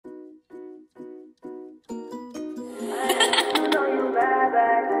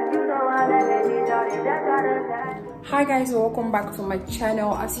Hi guys, welcome back to my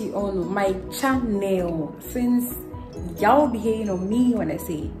channel. As you all know, my channel, since y'all be hating on me when I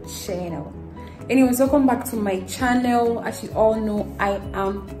say channel. Anyways, welcome back to my channel. As you all know, I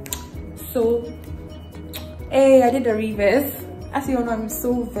am so I did the reverse. As you all know, I'm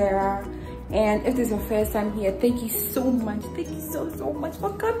so Vera, and if this is your first time here, thank you so much. Thank you so much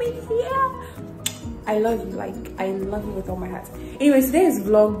for coming here. I love you, like I love you with all my heart. Anyways, today is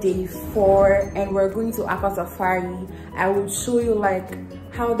vlog day 4 and we're going to Aqua Safari. I will show you like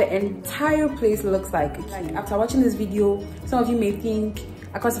how the entire place looks like after watching this video. Some of you may think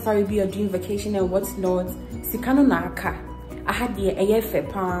Aqua Safari will be a dream vacation and what's not. Sikano naka. I had the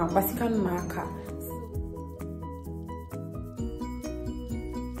AFP, but Sikano naka.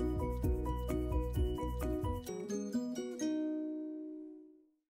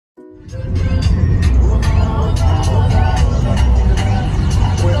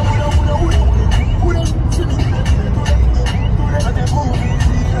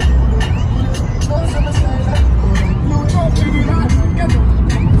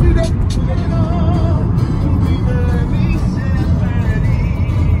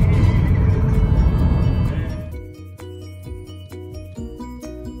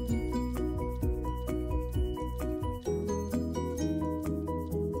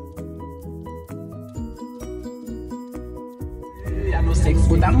 No sex,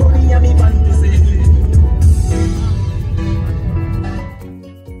 but I'm money and me fantasy.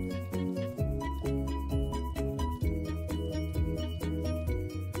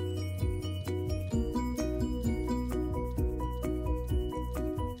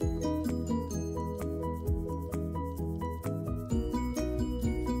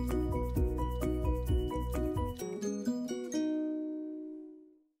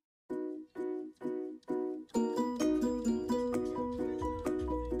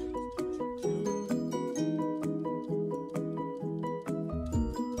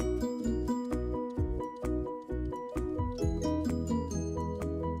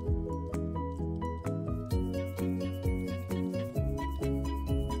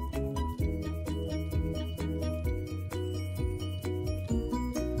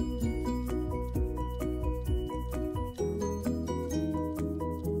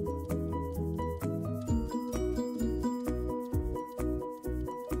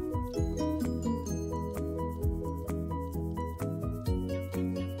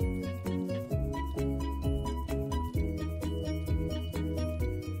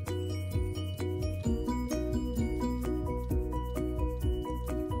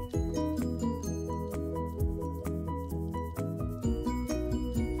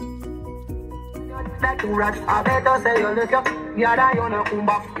 That you rat, I better say you look up. Yada you no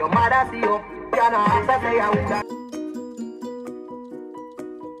kumba, your mother see you. Yana answer say I woulda.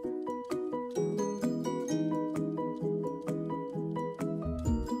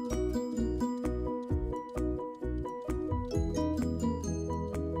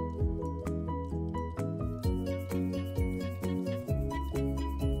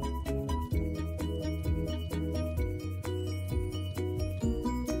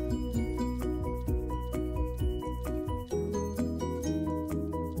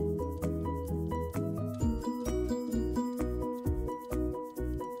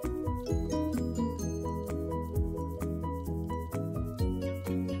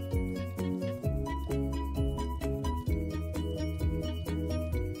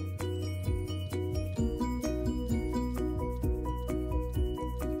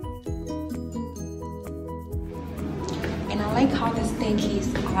 And I like how the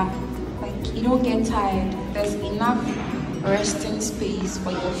staircase are like you don't get tired. There's enough resting space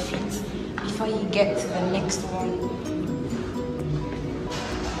for your feet before you get to the next one.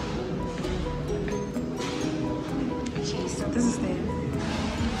 Okay, so this is the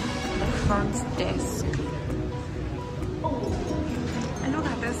front desk. And look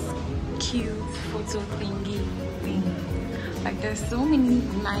at this cute photo thingy thing. Like there's so many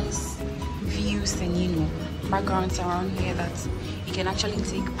nice views and backgrounds around here that you can actually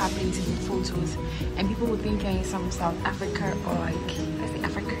take public photos, and people would think you're in some South Africa or like let's say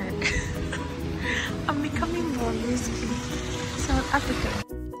Africa. I'm becoming more used to South Africa.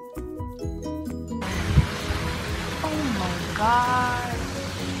 Oh my god,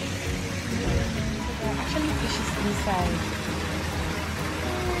 there are actually fishes inside.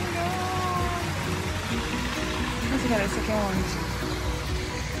 Oh my god, let's look at the second one.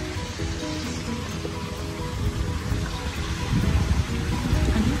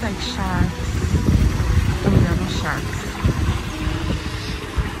 Like sharks. Oh, they are not sharks.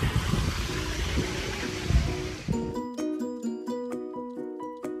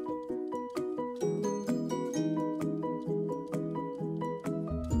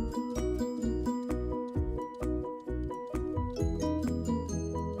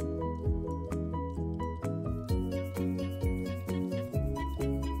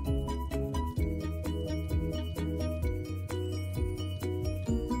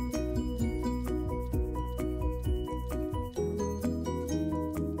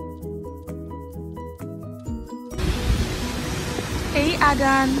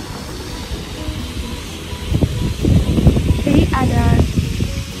 Adan. Hey Adan.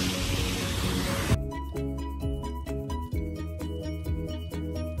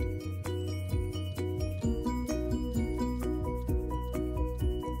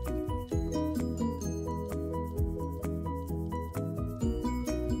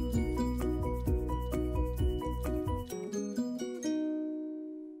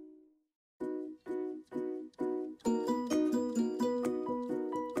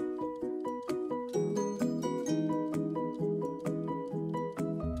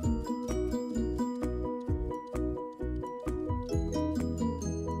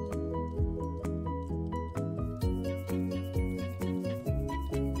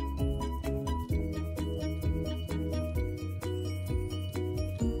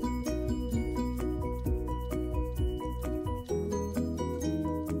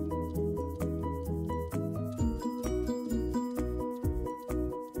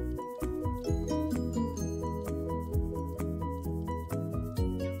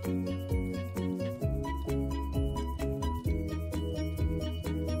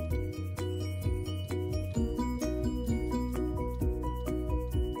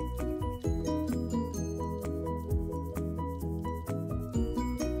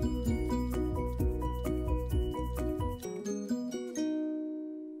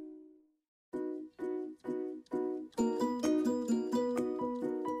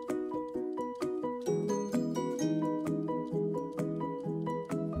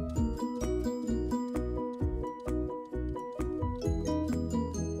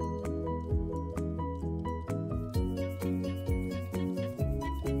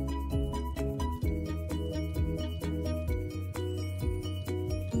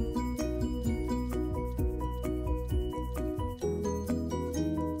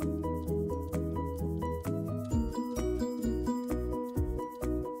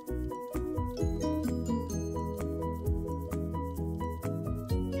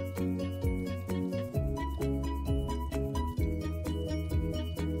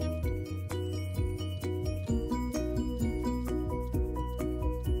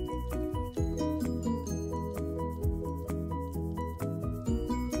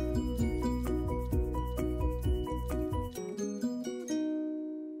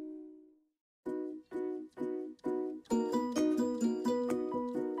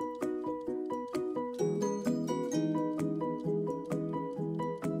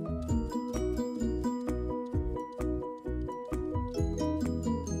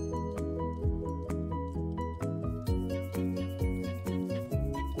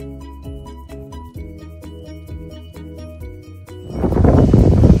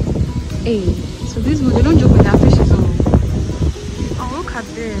 Hey, so this one, they don't joke with their fishes. Oh, look at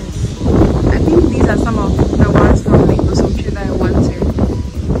this. I think these are some of the ones from like the sumption that I wanted.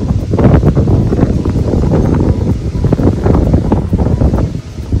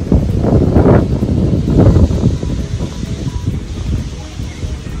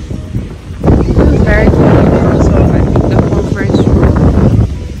 This is very clean because of, I think, the conference room.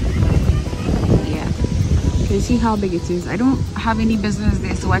 Yeah. You can see how big it is. I don't have any business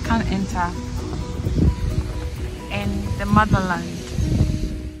there, so I can't enter in the motherland.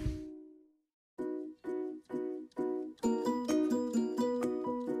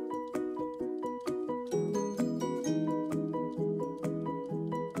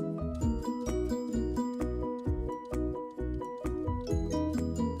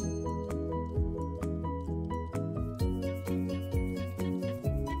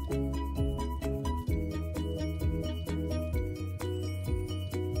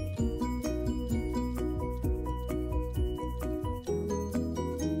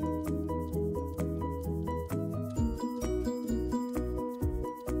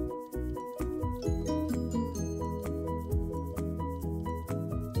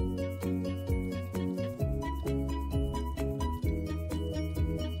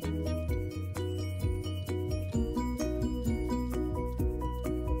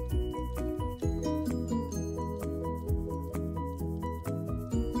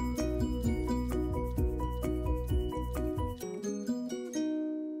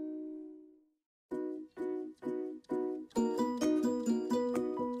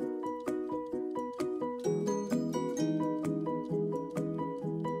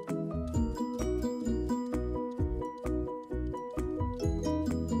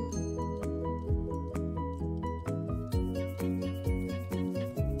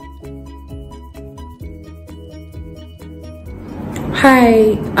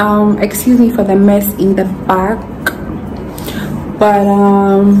 Hi, excuse me for the mess in the back, but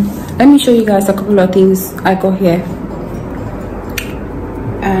let me show you guys a couple of things I got here.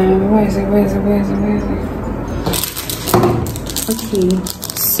 Where is it? Okay,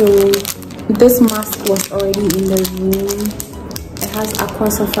 so this mask was already in the room. It has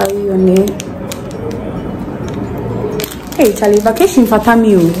Aqua Safari on it. Hey Charlie, vacation for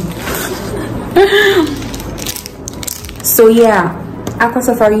Tamil. So yeah, Aqua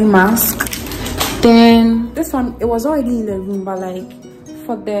Safari mask. Then this one, it was already in the room, but like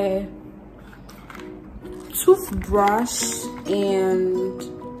for the toothbrush and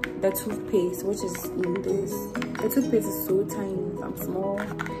the toothpaste, which is in this. The toothpaste is so tiny, I'm small.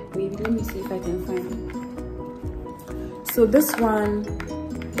 Wait, let me see if I can find it. So this one,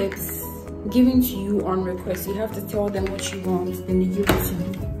 it's given to you on request. You have to tell them what you want, then they give it to you.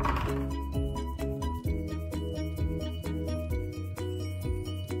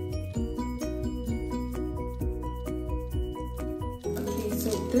 Okay, so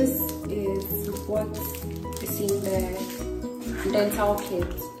this is what is in the dental kit.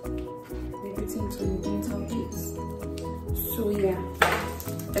 Everything to the dental kits. So yeah,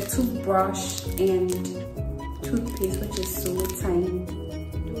 a toothbrush and toothpaste, which is so tiny.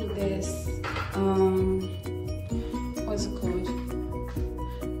 Do this what's it called?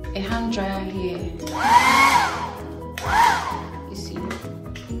 A hand dryer here. You see.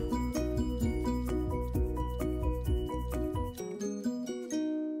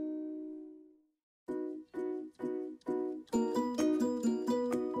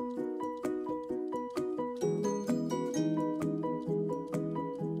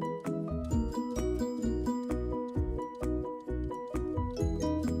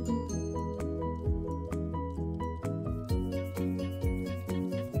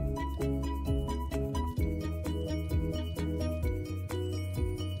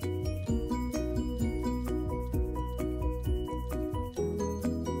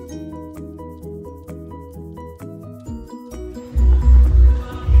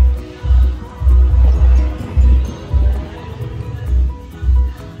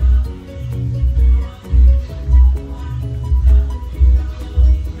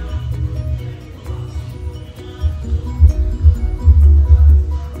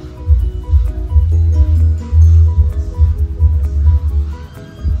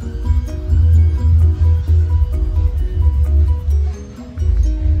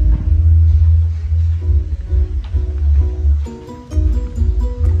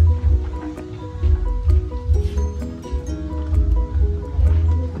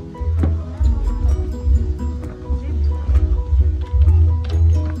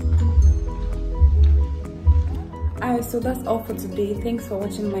 So that's all for today. Thanks for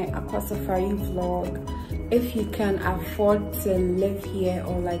watching my Aqua Safari vlog. If you can afford to live here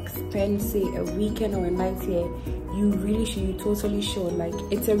or like spend say a weekend or a night here, you really should. You totally should. Like,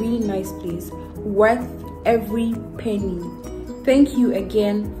 it's a really nice place, worth every penny. Thank you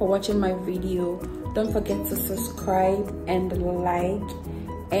again for watching my video. Don't forget to subscribe and like,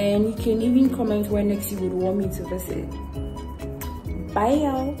 and you can even comment where next you would want me to visit. Bye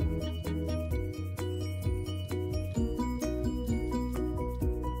y'all.